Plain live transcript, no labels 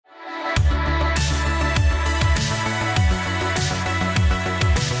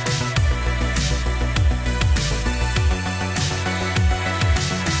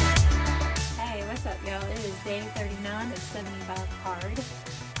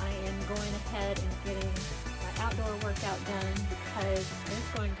ahead and getting my outdoor workout done because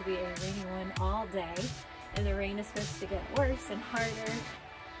it's going to be a rainy one all day, and the rain is supposed to get worse and harder,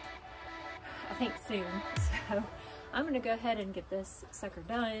 I think, soon. So I'm gonna go ahead and get this sucker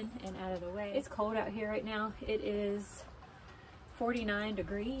done and out of the way. It's cold out here right now. It is 49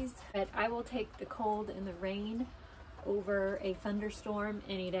 degrees, but I will take the cold and the rain over a thunderstorm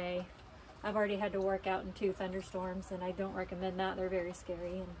any day. I've already had to work out in 2 thunderstorms, and I don't recommend that. They're very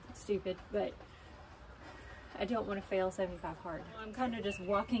scary and stupid, but I don't want to fail 75 hard. I'm kind of just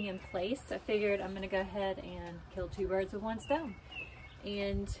walking in place. I figured I'm gonna go ahead and kill 2 birds with 1 stone,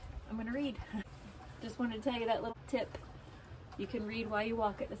 and I'm gonna read. Just wanted to tell you that little tip. You can read while you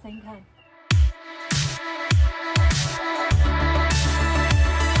walk at the same time.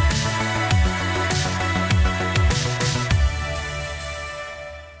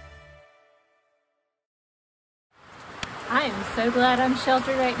 I am so glad I'm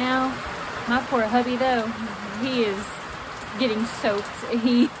sheltered right now. My poor hubby though, he is getting soaked.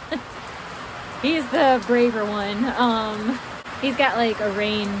 He's the braver one. He's got like a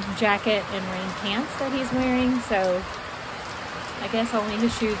rain jacket and rain pants that he's wearing, so I guess only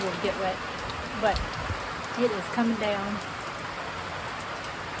his shoes will get wet, but it is coming down.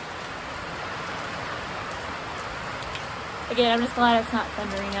 Again, I'm just glad it's not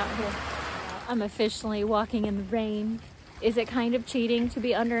thundering out here. I'm officially walking in the rain. Is it kind of cheating to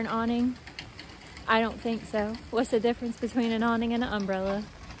be under an awning? I don't think so. What's the difference between an awning and an umbrella?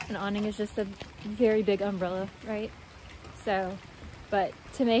 An awning is just a very big umbrella, right? So, but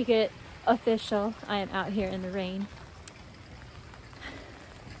to make it official, I am out here in the rain.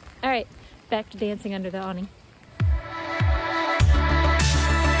 All right, back to dancing under the awning.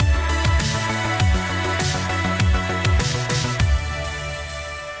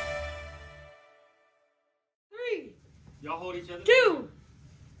 Y'all hold each other. 2,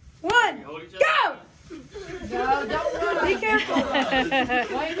 1, Hold each other. go! No, don't run. Be careful. Wait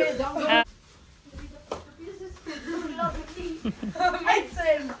a minute, don't go.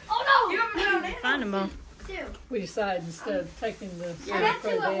 Oh no! You haven't found Find them all. We decided instead of taking the I got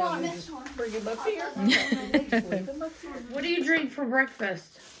spray 2 at down, one. we This just one. bring them up here. Leave them up here. What do you drink for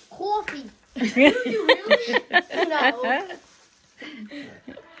breakfast? Coffee. Do you really? No.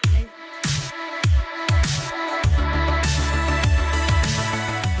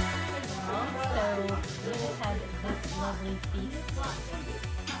 So we just had this lovely feast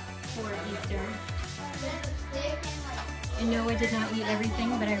for Easter. I know I did not eat everything,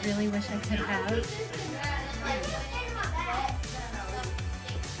 but I really wish I could have.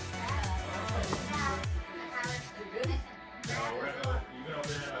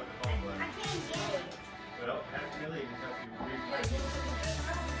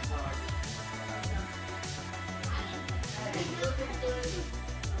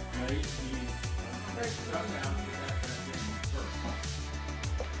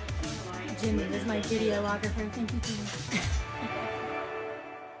 Jimmy is my videographer. Thank you, Jimmy.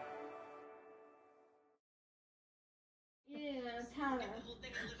 Yeah, Tyler.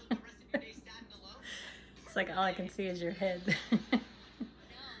 It's like all I can see is your head.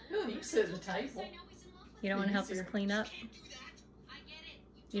 Oh, you sit at the table. You don't want to help us clean up?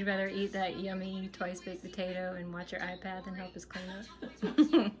 You'd rather eat that yummy twice-baked potato and watch your iPad than help us clean up?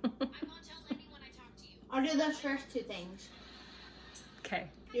 I'll do those first 2 things. Okay.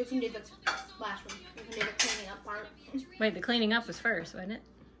 You can do the last one. You can do the cleaning up part. Wait, the cleaning up was first, wasn't it?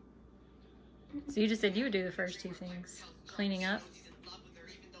 So you just said you would do the first 2 things. Cleaning up.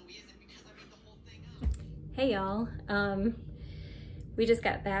 Hey y'all. We just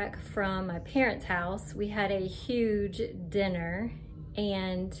got back from my parents' house. We had a huge dinner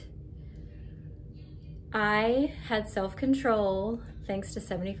and I had self-control thanks to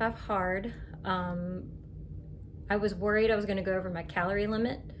 75 Hard. I was worried I was gonna go over my calorie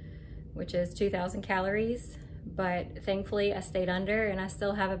limit, which is 2,000 calories, but thankfully I stayed under and I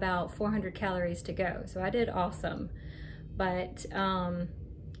still have about 400 calories to go. So I did awesome. But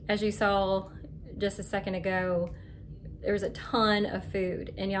as you saw just a second ago, there was a ton of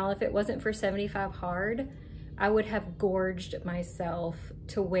food. And y'all, if it wasn't for 75 Hard, I would have gorged myself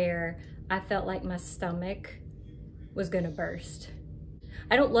to where I felt like my stomach was gonna burst.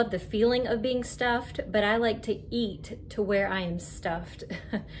 I don't love the feeling of being stuffed, but I like to eat to where I am stuffed.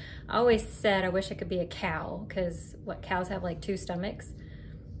 I always said I wish I could be a cow, because what, cows have like 2 stomachs?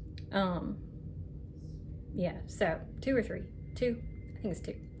 Yeah, so 2 or 3? 2? I think it's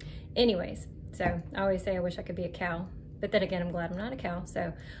 2. Anyways, so I always say I wish I could be a cow, but then again, I'm glad I'm not a cow.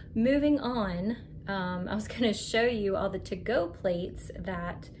 So moving on, I was gonna show you all the to-go plates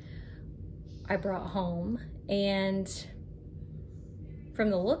that I brought home, and from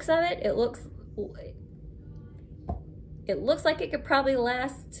the looks of it, it looks it looks like it could probably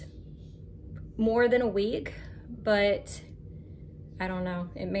last more than a week, but I don't know.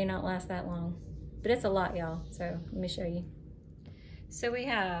 It may not last that long, but it's a lot, y'all. So let me show you. So we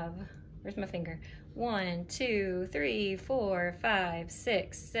have, where's my finger? 1, 2, 3, 4, 5,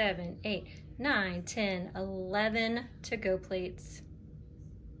 6, 7, 8, 9, 10, 11 to-go plates.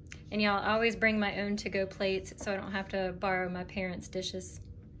 And y'all, I always bring my own to-go plates so I don't have to borrow my parents' dishes.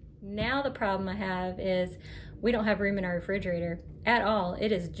 Now the problem I have is we don't have room in our refrigerator at all.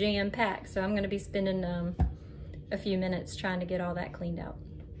 It is jam-packed, so I'm gonna be spending a few minutes trying to get all that cleaned out.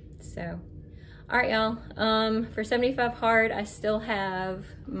 So, all right, y'all. For 75 hard, I still have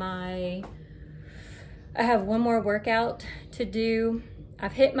I have one more workout to do.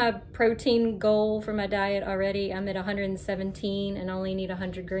 I've hit my protein goal for my diet already. I'm at 117 and only need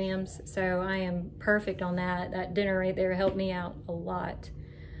 100 grams. So I am perfect on that. That dinner right there helped me out a lot.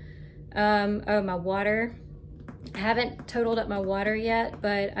 Oh, my water. I haven't totaled up my water yet,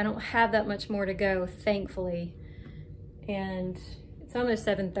 but I don't have that much more to go, thankfully. And it's almost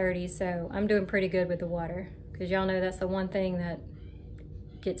 7:30, so I'm doing pretty good with the water, because y'all know that's the one thing that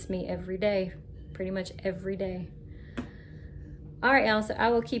gets me every day, pretty much every day. All right, y'all, so I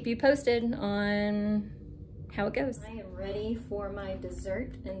will keep you posted on how it goes. I am ready for my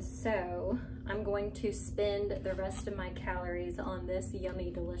dessert, and so I'm going to spend the rest of my calories on this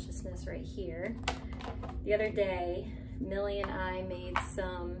yummy deliciousness right here. The other day, Millie and I made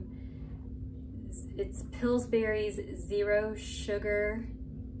it's Pillsbury's Zero Sugar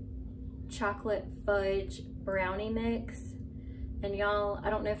Chocolate Fudge Brownie Mix. And y'all, I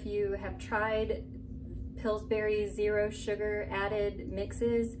don't know if you have tried Pillsbury's Zero Sugar added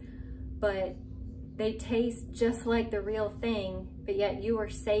mixes, but they taste just like the real thing, but yet you are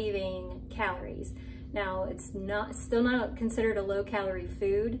saving calories. Now, it's still not considered a low-calorie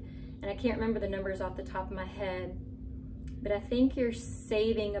food, and I can't remember the numbers off the top of my head, but I think you're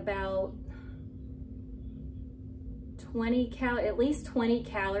saving about at least 20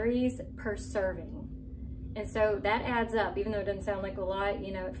 calories per serving. And so that adds up, even though it doesn't sound like a lot,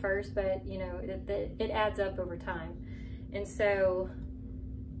 you know, at first, but you know, it adds up over time. And so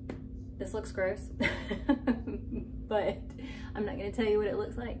this looks gross, but I'm not gonna tell you what it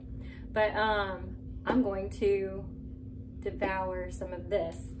looks like. But I'm going to devour some of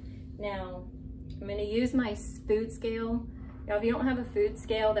this. Now, I'm gonna use my food scale. Now, if you don't have a food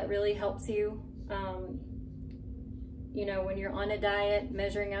scale that really helps you, you know, when you're on a diet,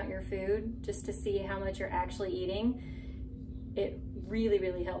 measuring out your food just to see how much you're actually eating, it really,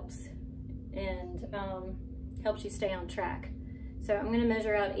 really helps, and helps you stay on track. So I'm gonna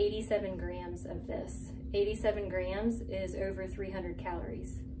measure out 87 grams of this. 87 grams is over 300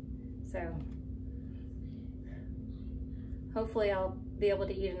 calories. So hopefully I'll be able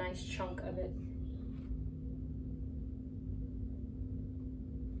to eat a nice chunk of it.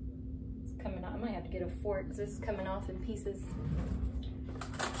 Coming out. I might have to get a fork because this is coming off in pieces.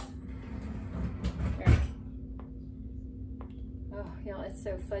 There. Oh, y'all, it's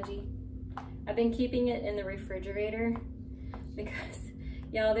so fudgy. I've been keeping it in the refrigerator because,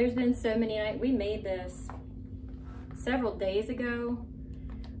 y'all, there's been so many nights. We made this several days ago,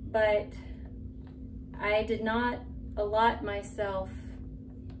 but I did not allot myself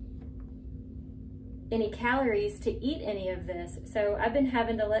any calories to eat any of this. So I've been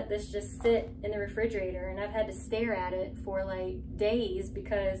having to let this just sit in the refrigerator, and I've had to stare at it for like days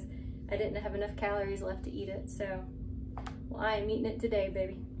because I didn't have enough calories left to eat it. So, well, I am eating it today,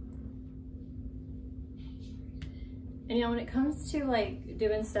 baby. And you know, when it comes to like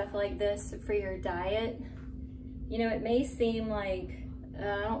doing stuff like this for your diet, you know, it may seem like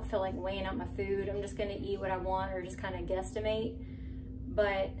I don't feel like weighing out my food. I'm just gonna eat what I want or just kind of guesstimate.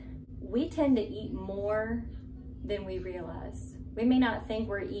 But we tend to eat more than we realize. We may not think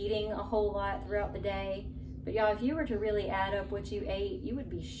we're eating a whole lot throughout the day, but y'all, if you were to really add up what you ate, you would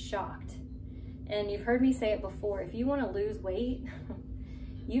be shocked. And you've heard me say it before, if you want to lose weight,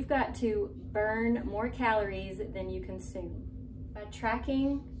 you've got to burn more calories than you consume. By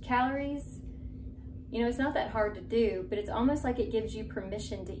tracking calories, you know, it's not that hard to do, but it's almost like it gives you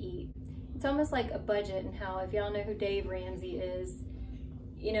permission to eat. It's almost like a budget, and how, if y'all know who Dave Ramsey is,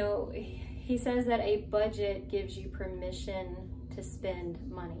 you know, he says that a budget gives you permission to spend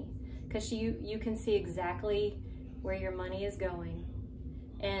money, because you can see exactly where your money is going.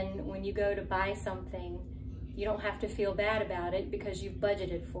 And when you go to buy something, you don't have to feel bad about it because you've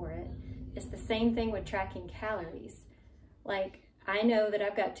budgeted for it. It's the same thing with tracking calories. Like, I know that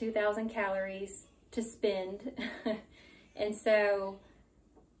I've got 2,000 calories to spend. And so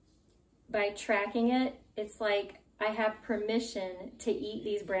by tracking it, it's like I have permission to eat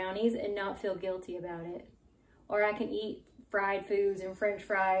these brownies and not feel guilty about it. Or I can eat fried foods and French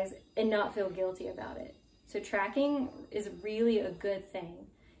fries and not feel guilty about it. So tracking is really a good thing.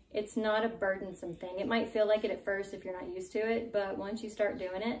 It's not a burdensome thing. It might feel like it at first if you're not used to it, but once you start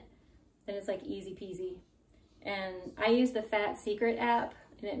doing it, then it's like easy peasy. And I use the Fat Secret app,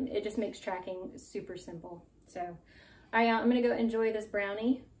 and it just makes tracking super simple. So I'm gonna go enjoy this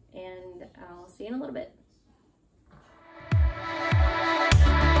brownie, and I'll see you in a little bit.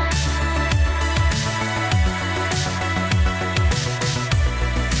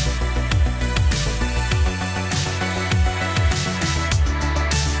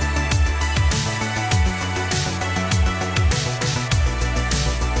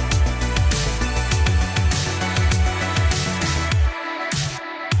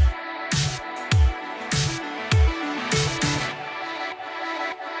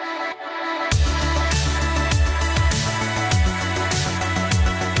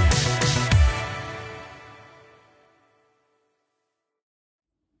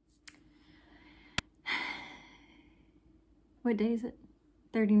 What day is it?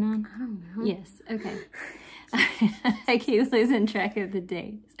 39? I don't know. Yes, okay. I keep losing track of the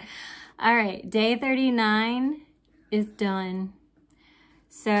days. All right, day 39 is done.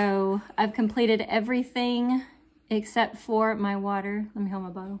 So I've completed everything except for my water. Let me hold my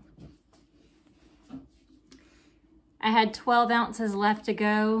bottle. I had 12 ounces left to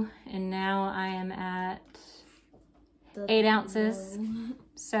go, and now I am at 8 ounces.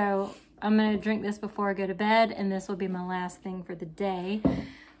 So I'm gonna drink this before I go to bed, and this will be my last thing for the day.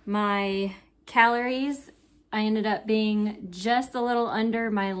 My calories, I ended up being just a little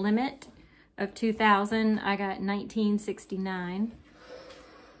under my limit of 2,000. I got 1969.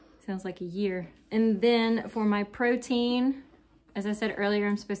 Sounds like a year. And then for my protein, as I said earlier,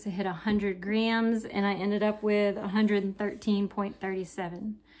 I'm supposed to hit 100 grams, and I ended up with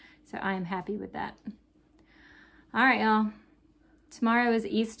 113.37. So I am happy with that. All right, y'all. Tomorrow is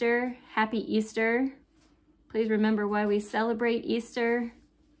Easter. Happy Easter. Please remember why we celebrate Easter.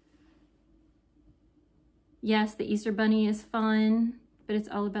 Yes, the Easter Bunny is fun, but it's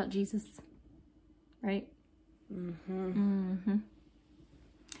all about Jesus, right? Mm-hmm.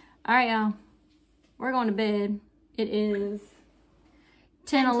 All right, y'all. We're going to bed. It is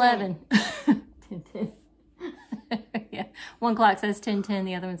 10:11. 10:10. Yeah, one clock says 10:10.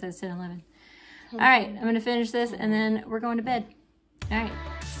 The other one says 10:11. All right, I'm going to finish this, and then we're going to bed. All right,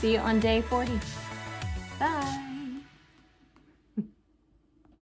 see you on day 40.